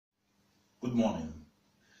Good morning.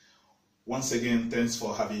 Once again, thanks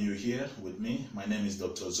for having you here with me. My name is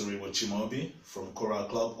Dr. Zuriwo Chimobi from Coral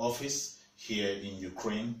Club office here in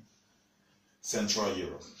Ukraine, Central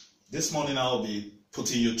Europe. This morning I'll be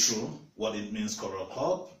putting you through what it means Coral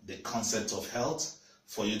Club, the concept of health,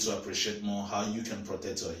 for you to appreciate more how you can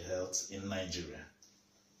protect your health in Nigeria.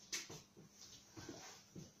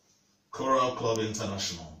 Coral Club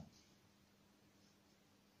International.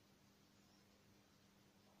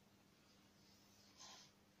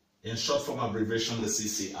 In short form abbreviation, the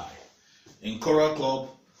CCI. In Coral Club,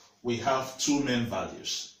 we have two main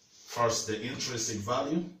values. First, the intrinsic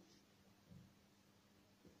value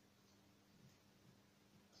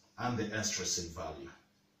and the extrinsic value.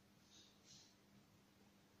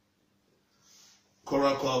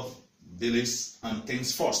 Coral Club believes and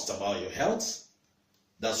thinks first about your health.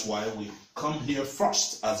 That's why we come here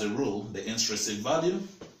first, as a rule, the intrinsic value,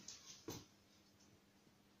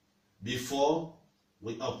 before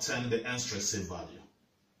we obtain the extrinsic value,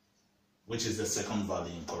 which is the second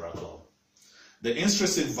value in Coral Club. The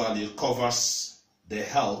intrinsic value covers the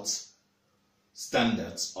health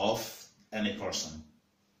standards of any person,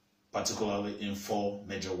 particularly in four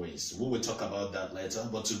major ways. We will talk about that later,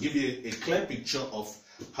 but to give you a clear picture of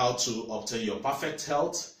how to obtain your perfect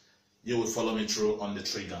health, you will follow me through on the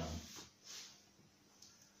trigonometry.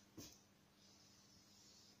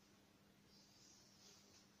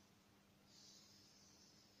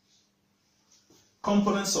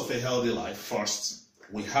 Components of a healthy life. First,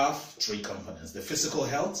 we have three components: the physical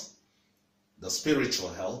health, the spiritual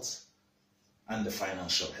health, and the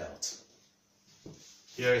financial health.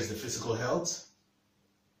 Here is the physical health.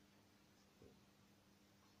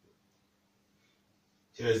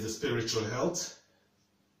 Here is the spiritual health.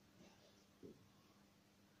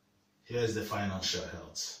 Here is the financial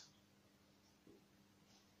health.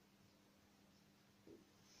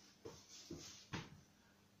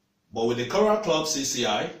 But with the Coral Club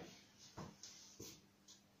CCI,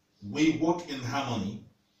 we work in harmony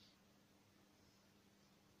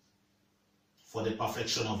for the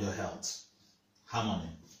perfection of your health. Harmony.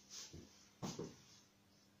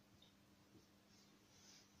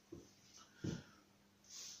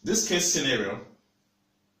 This case scenario,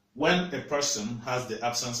 when a person has the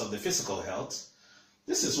absence of the physical health,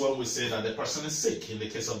 this is when we say that the person is sick in the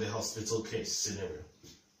case of the hospital case scenario.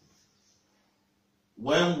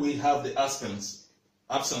 When we have the absence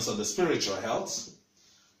of the spiritual health,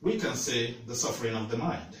 we can say the suffering of the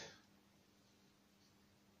mind.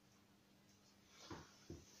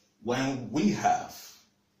 When we have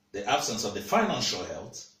the absence of the financial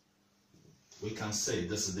health, we can say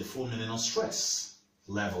this is the full meaning of stress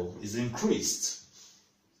level is increased.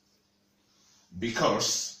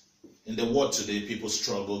 Because in the world today, people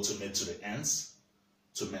struggle to meet to the ends,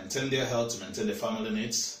 to maintain their health, to maintain their family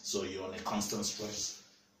needs, so you're on a constant stress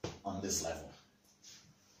on this level.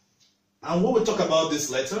 And we will talk about this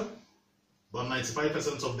later, but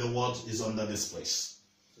 95% of the world is under this place.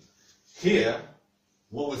 Here,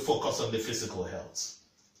 we will focus on the physical health.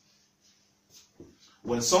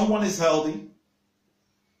 When someone is healthy,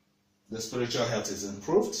 the spiritual health is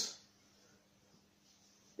improved.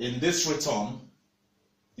 In this return,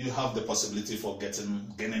 you have the possibility for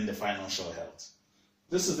gaining the financial health.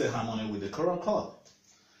 This is the harmony with the Coral Club.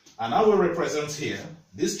 And I will represent here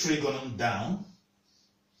this trigonum down.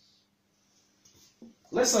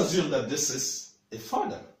 Let's assume that this is a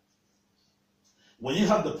father. When you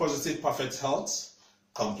have the positive, perfect health,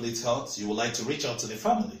 complete health, you would like to reach out to the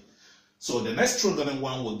family. So the next trigonum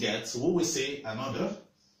one will get, we will say another,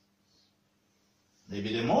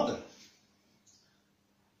 maybe the mother.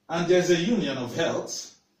 And there's a union of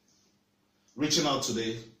health, reaching out to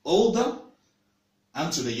the older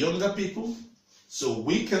and to the younger people. So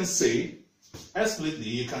we can say, explicitly,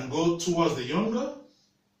 you can go towards the younger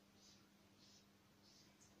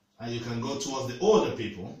and you can go towards the older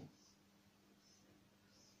people.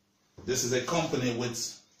 This is a company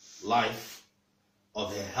with life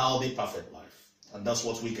of a healthy, perfect life. And that's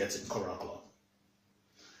what we get in Coral Club.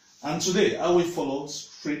 And today, I will follow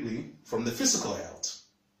strictly from the physical health.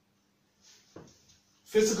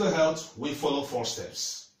 Physical health, we follow 4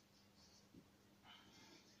 steps.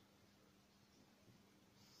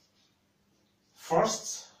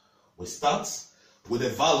 First, we start with the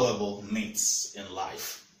valuable needs in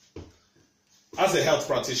life. As a health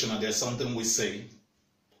practitioner, there's something we say,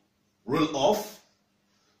 rule of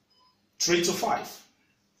 3 to 5.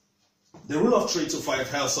 The rule of 3 to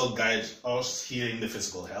 5 helps us guide us here in the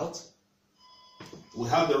physical health. We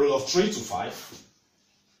have the rule of 3 to 5.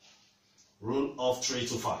 Rule of 3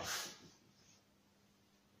 to 5.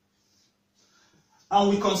 And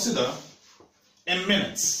we consider in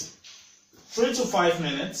minutes 3 to 5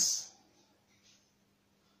 minutes,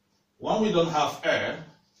 when we don't have air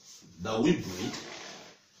that we breathe,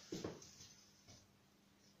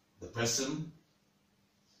 the person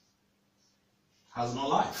has no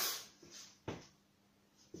life.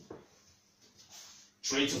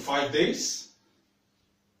 3 to 5 days,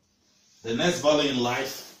 the next value in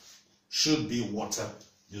life should be water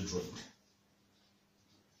you drink.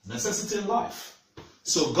 Necessity in life.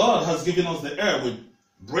 So God has given us the air we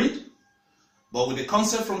breathe, but with the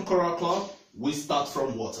concept from Coral Club, we start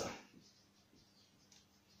from water.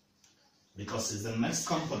 Because it's the next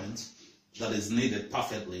component that is needed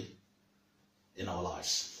perfectly in our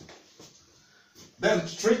lives. Then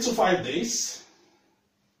 3 to 5 days,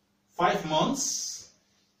 5 months,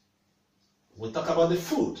 we talk about the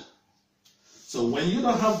food. So when you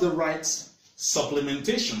don't have the right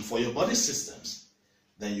supplementation for your body systems,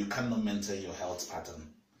 then you cannot maintain your health pattern.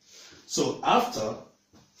 So after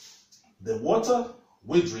the water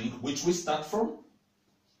we drink, which we start from,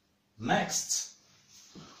 next,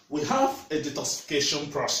 we have a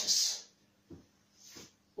detoxification process.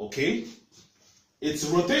 Okay? It's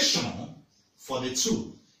rotational for the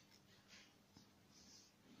two.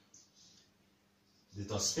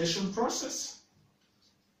 Detoxification process,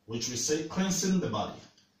 which we say cleansing the body.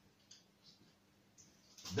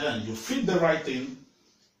 Then you feed the right thing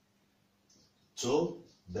to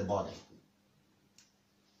the body.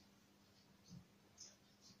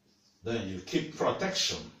 Then you keep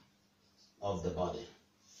protection of the body.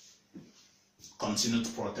 Continued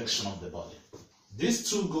protection of the body. These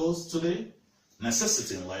two goes to the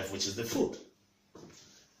necessity in life, which is the food.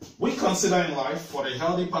 We consider in life for a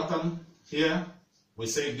healthy pattern here, we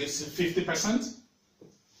say it gives you 50%.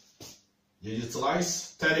 You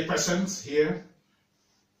utilize 30% here.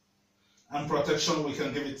 And protection, we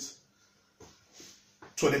can give it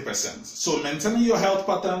 20%. So maintaining your health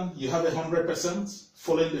pattern, you have 100%,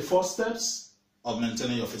 following the 4 steps of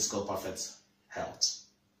maintaining your physical perfect health.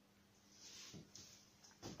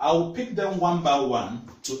 I will pick them one by one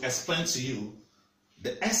to explain to you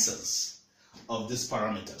the essence of these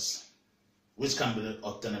parameters, which can be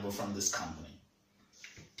obtainable from this company.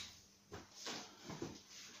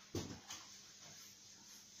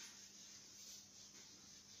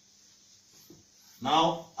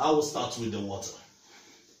 Now, I will start with the water.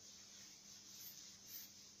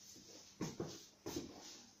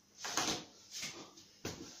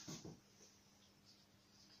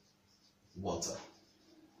 Water.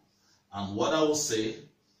 And what I will say,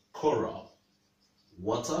 Coral.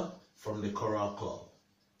 Water from the Coral Club.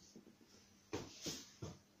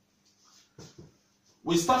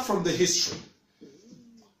 We start from the history.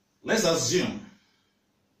 Let's assume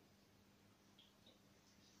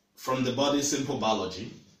from the body, simple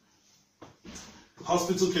biology,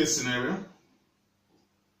 hospital case scenario,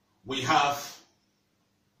 we have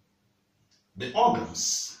the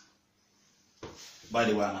organs. By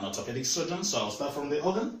the way, I'm an orthopedic surgeon, so I'll start from the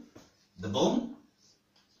organ, the bone.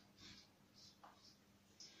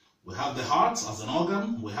 We have the heart as an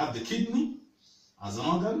organ. We have the kidney as an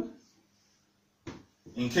organ.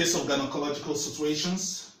 In case of gynecological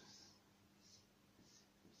situations,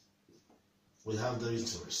 we have the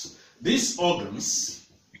uterus. These organs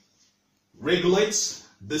regulate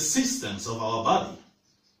the systems of our body.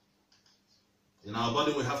 In our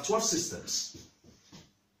body, we have 12 systems.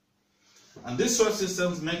 And these 12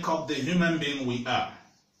 systems make up the human being we are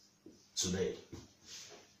today.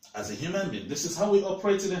 As a human being, this is how we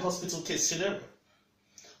operate in a hospital case scenario.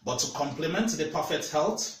 But to complement the perfect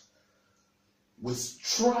health, we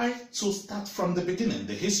try to start from the beginning,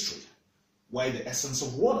 the history. Why the essence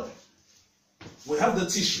of water? We have the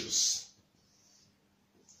tissues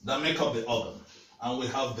that make up the organ, and we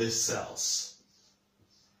have the cells.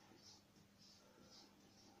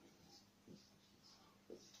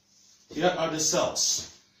 Here are the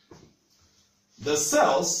cells. The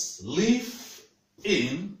cells live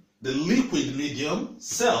in the liquid medium.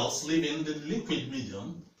 Cells live in the liquid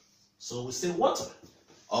medium. So we say water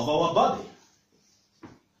of our body.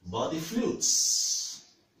 Body fluids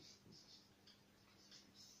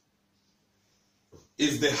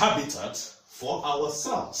is the habitat for our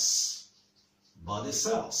cells. Body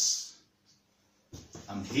cells.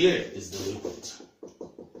 And here is the liquid.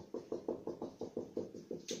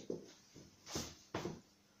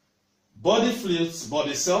 Body fluids,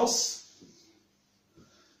 body cells.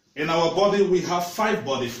 In our body, we have 5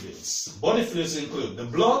 body fluids. Body fluids include the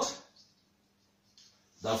blood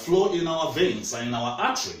that flow in our veins and in our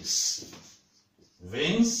arteries.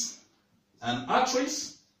 Veins and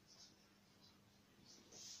arteries.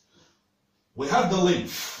 We have the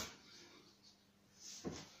lymph,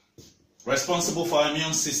 responsible for our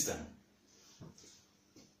immune system.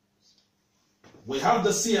 we have the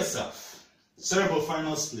CSF,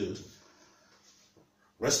 cerebrospinal fluid,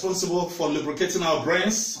 responsible for lubricating our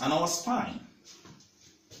brains and our spine.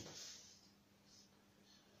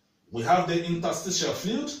 We have the interstitial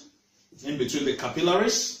fluid in between the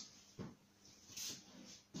capillaries.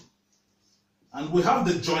 And we have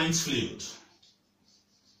the joint fluid.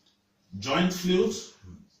 Joint fluid,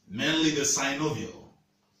 mainly the synovial.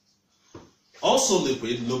 Also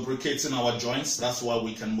liquid, lubricating our joints. That's why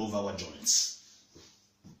we can move our joints.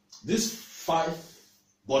 These 5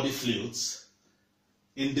 body fluids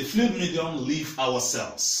in the fluid medium leave our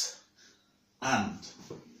cells. And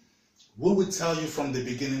we will tell you from the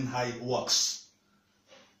beginning how it works.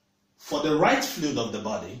 For the right fluid of the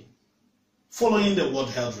body, following the World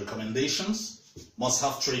Health recommendations, must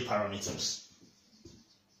have 3 parameters.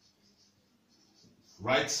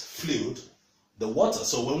 Right fluid, the water.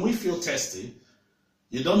 So when we feel thirsty,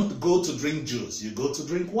 you don't go to drink juice, you go to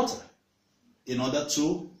drink water in order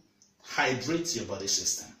to hydrate your body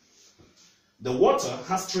system. The water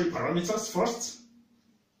has 3 parameters. First,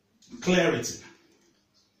 clarity.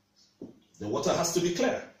 The water has to be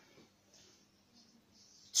clear.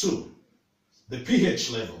 2, the pH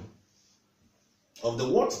level of the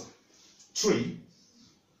water. 3,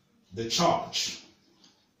 the charge.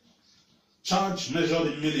 Charge measured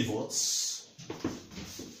in millivolts.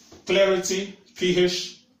 Clarity,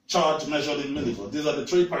 pH, charge measured in millivolts. These are the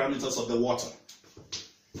 3 parameters of the water.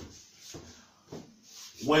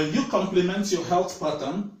 When you complement your health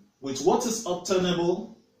pattern with what is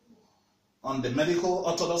obtainable on the medical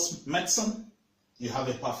orthodox medicine, you have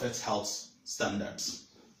a perfect health standards.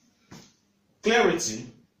 Clarity,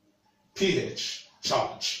 pH,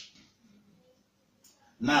 charge.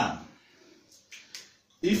 Now,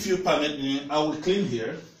 if you permit me, I will clean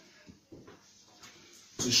here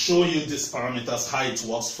to show you these parameters, how it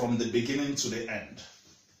works from the beginning to the end.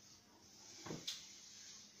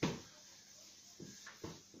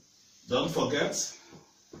 Don't forget,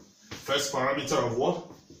 first parameter of what?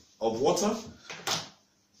 Of water,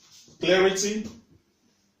 clarity,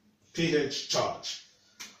 pH, charge.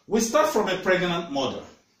 We start from a pregnant mother.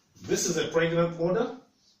 This is a pregnant mother,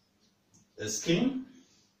 a skin.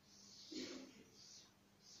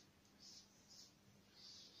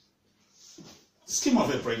 Skin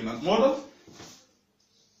of a pregnant mother.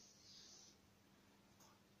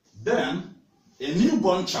 Then a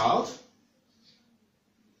newborn child.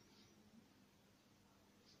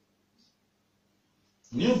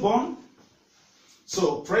 Newborn.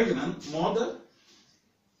 So pregnant mother.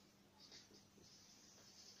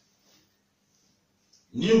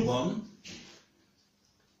 Newborn.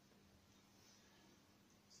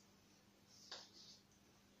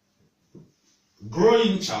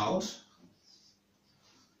 Growing child.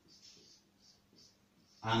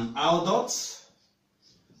 An adult,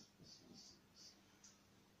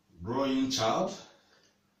 growing child,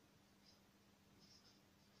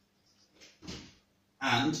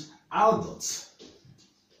 and adult.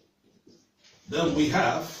 Then we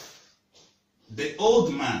have the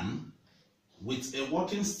old man with a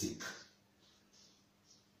walking stick.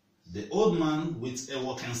 The old man with a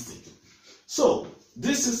walking stick. So,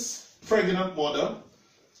 this is pregnant mother.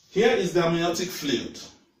 Here is the amniotic fluid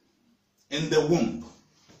in the womb.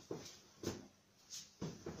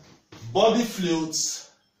 Body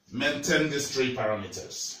fluids maintain these 3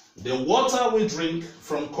 parameters. The water we drink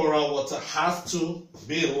from coral water has to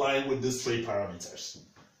be in line with these 3 parameters.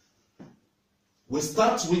 We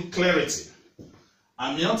start with clarity.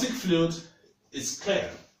 Amniotic fluid is clear.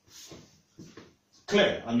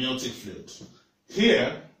 Clear amniotic fluid.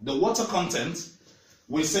 Here, the water content,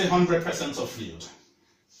 we say 100% of fluid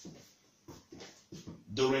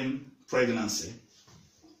during pregnancy.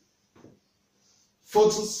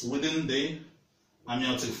 Photos within the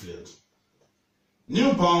amniotic fluid.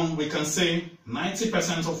 Newborn, we can say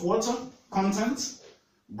 90% of water content.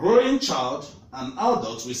 Growing child and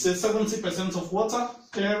adult, we say 70% of water,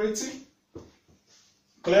 clarity,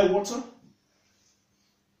 clear water.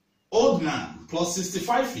 Old man, plus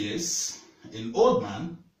 65 years. In old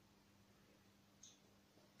man,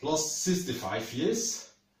 plus 65 years,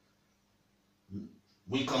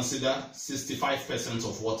 we consider 65%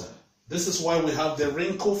 of water. This is why we have the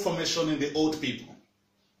wrinkle formation in the old people,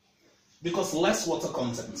 because less water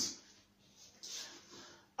content.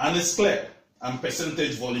 And it's clear, and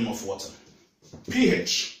percentage volume of water.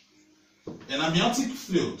 pH. In amniotic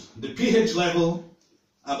fluid, the pH level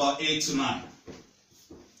about 8 to 9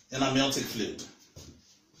 in amniotic fluid.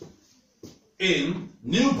 In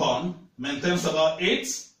newborn, maintains about 8.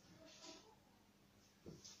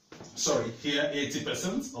 Sorry, here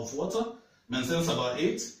 80% of water, maintains about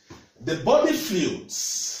 8. The body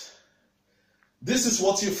fluids This is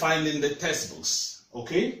what you find in the textbooks,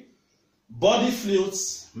 okay? Body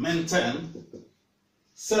fluids maintain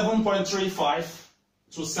 7.35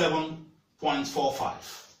 to 7.45.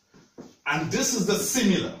 And this is the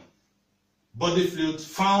similar body fluid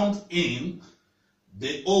found in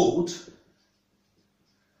the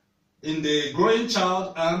growing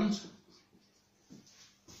child and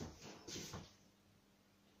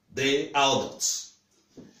the adults.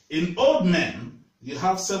 In old men, you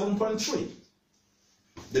have 7.3.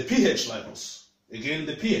 The pH levels. Again,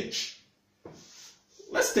 the pH.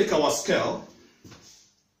 Let's take our scale.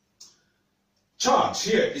 Charge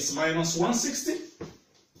here is minus 160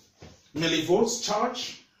 millivolts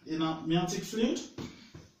charge in amniotic fluid.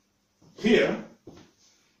 Here,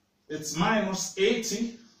 it's minus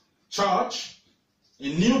 80 charge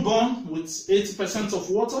in newborn with 80% of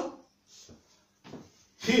water.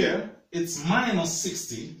 Here, it's minus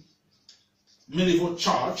 60 millivolt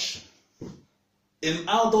charge in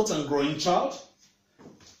adult and growing child.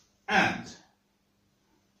 And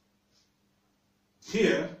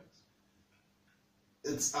here,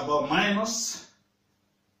 it's about minus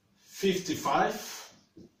 55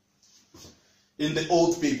 in the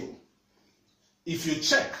old people. If you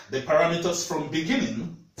check the parameters from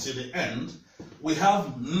beginning to the end, we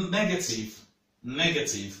have negative,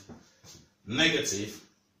 negative, negative,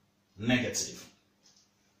 negative.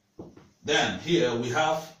 Then here we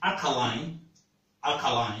have alkaline,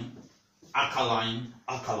 alkaline, alkaline,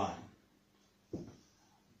 alkaline.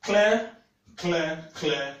 Clear, clear,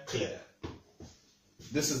 clear, clear.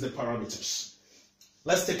 This is the parameters.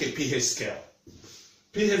 Let's take a pH scale.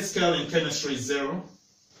 pH scale in chemistry is 0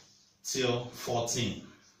 till 14.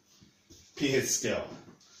 pH scale.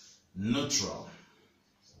 Neutral.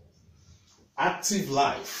 Active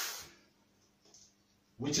life,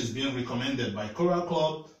 which is being recommended by Coral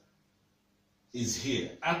Club, is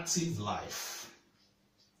here. Active life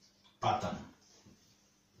pattern.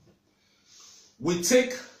 We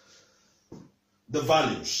take the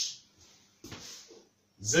values.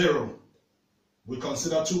 0, we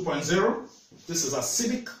consider 2.0. This is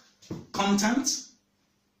acidic content,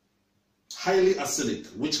 highly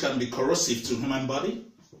acidic, which can be corrosive to human body,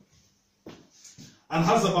 and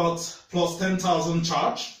has about plus 10,000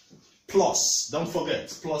 charge. Plus, don't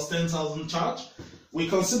forget, plus 10,000 charge. We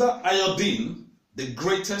consider iodine the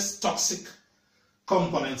greatest toxic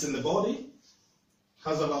component in the body,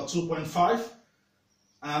 has about 2.5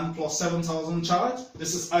 and plus 7,000 charge.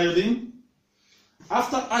 This is iodine.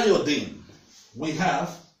 After iodine, we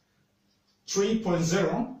have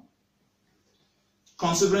 3.0,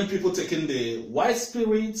 considering people taking the white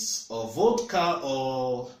spirits or vodka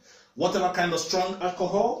or whatever kind of strong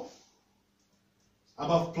alcohol,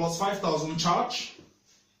 about plus 5,000 charge.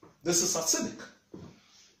 This is acidic.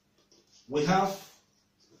 We have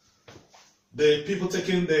the people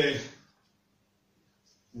taking the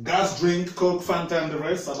gas drink, Coke, Fanta, and the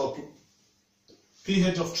rest, about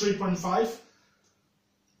pH of 3.5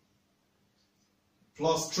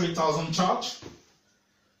 plus 3,000 charge.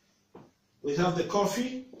 We have the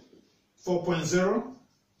coffee, 4.0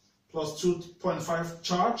 plus 2.5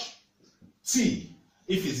 charge. Tea,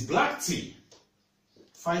 if it's black tea,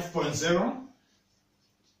 5.0.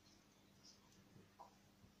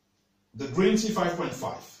 The green tea,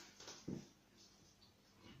 5.5.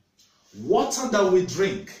 Water that we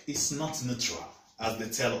drink is not neutral, as they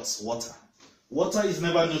tell us. Water is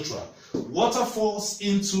never neutral. Water falls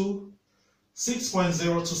into 6.0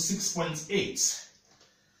 to 6.8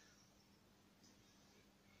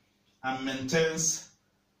 and maintains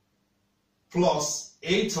plus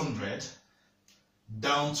 800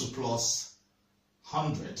 down to plus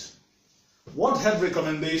 100. What head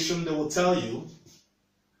recommendation? They will tell you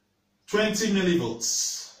 20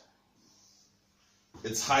 millivolts.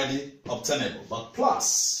 It's highly obtainable, but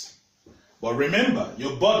plus. But remember,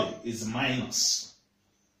 your body is minus.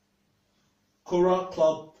 Coral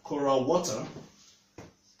Club Coral water,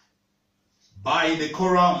 by the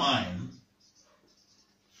coral mine,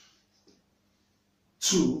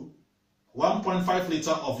 to 1.5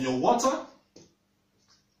 liter of your water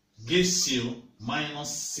gives you minus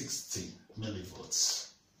 60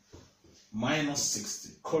 millivolts. Minus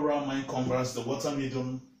 60. Coral mine converts the water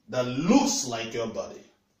medium that looks like your body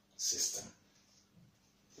system.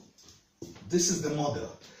 This is the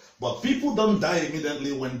model. But people don't die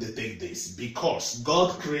immediately when they take this, because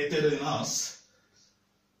God created in us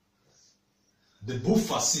the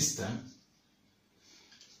buffer system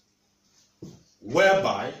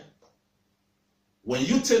whereby when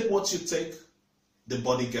you take what you take, the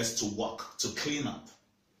body gets to work, to clean up.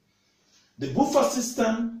 The buffer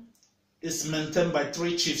system is maintained by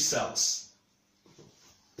 3 chief cells.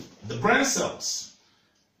 the brain cells,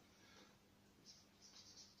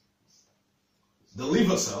 the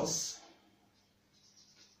liver cells,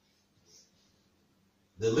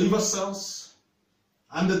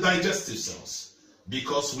 and the digestive cells,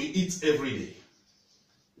 because we eat every day.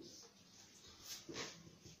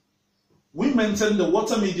 We maintain the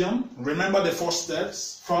water medium. Remember the 4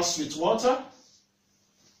 steps. First with water.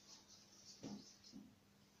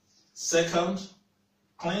 Second,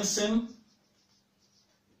 cleansing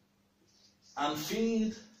and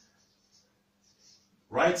feed.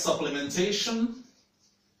 Right supplementation.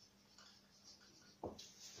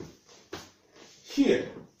 Here,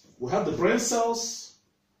 we have the brain cells,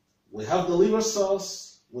 we have the liver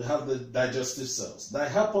cells, we have the digestive cells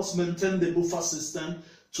that help us maintain the buffer system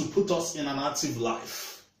to put us in an active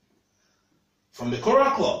life. From the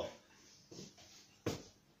Coral Club,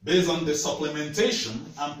 based on the supplementation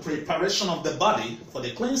and preparation of the body for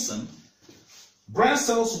the cleansing, brain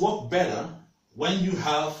cells work better when you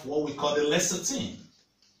have what we call the lecithin.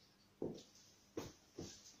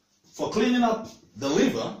 For cleaning up the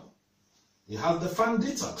liver, you have the fan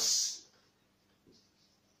detox.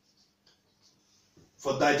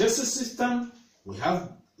 For digestive system, we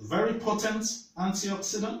have very potent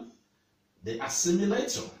antioxidant, the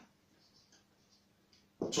assimilator,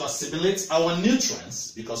 to assimilate our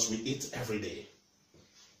nutrients because we eat every day.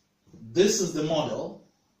 This is the model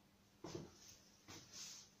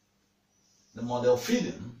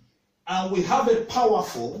feeding, and we have a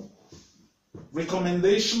powerful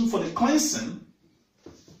recommendation for the cleansing,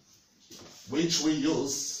 which we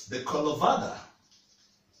use the Colovada,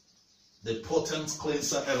 the potent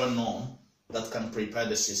cleanser ever known that can prepare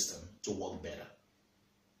the system to work better.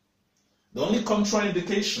 The only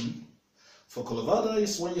contraindication for Colovada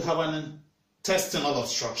is when you have an intestinal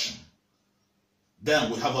obstruction.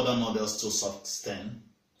 Then we have other models to sustain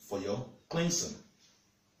for your cleansing.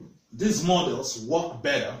 These models work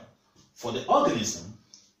better for the organism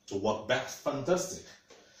to work back fantastic.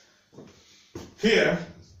 Here,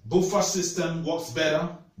 buffer system works better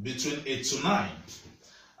between 8 to 9.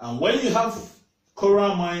 And when you have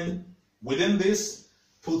choramine within this,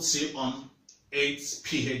 puts you on 8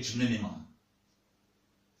 pH minimum.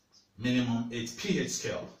 Minimum 8 pH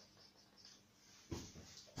scale.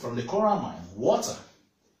 From the choramine, water.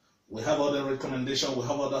 We have other recommendations, we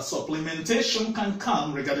have other supplementation can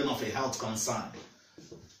come regarding of a health concern.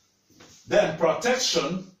 Then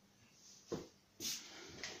protection.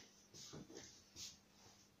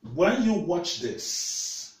 When you watch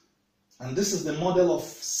this, and this is the model of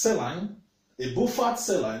saline, a buffered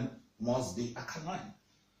saline must be alkaline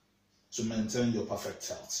to maintain your perfect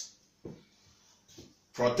health.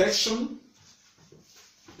 Protection.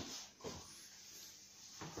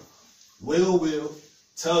 We will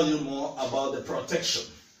tell you more about the protection.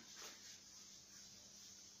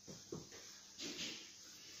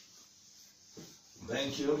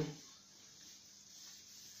 Thank you.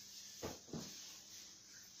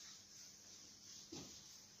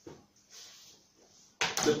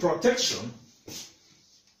 The protection,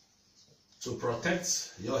 to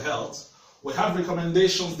protect your health, we have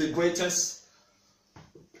recommendations. The greatest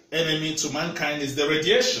enemy to mankind is the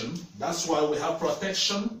radiation. That's why we have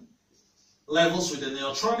protection levels with the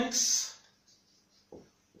neutronics,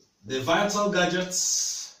 the vital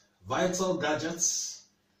gadgets.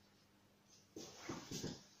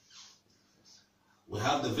 We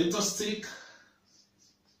have the Vita stick,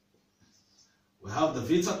 we have the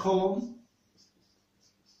Vita column,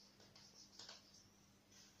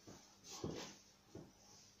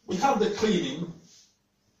 we have the cleaning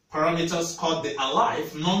parameters called the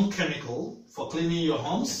Alive, non-chemical, for cleaning your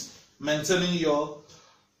homes, maintaining your,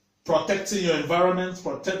 protecting your environment,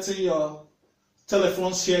 protecting your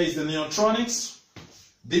telephones. Here is the neutronics,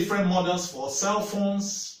 different models for cell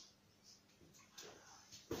phones,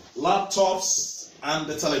 laptops, and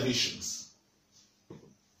the televisions.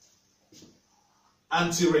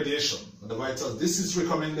 Anti-radiation, the vitals. This is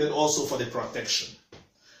recommended also for the protection.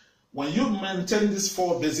 When you maintain these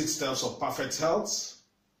 4 basic steps of perfect health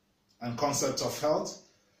and concept of health,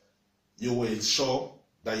 you will ensure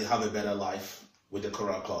that you have a better life with the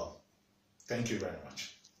Coral Club. Thank you very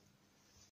much.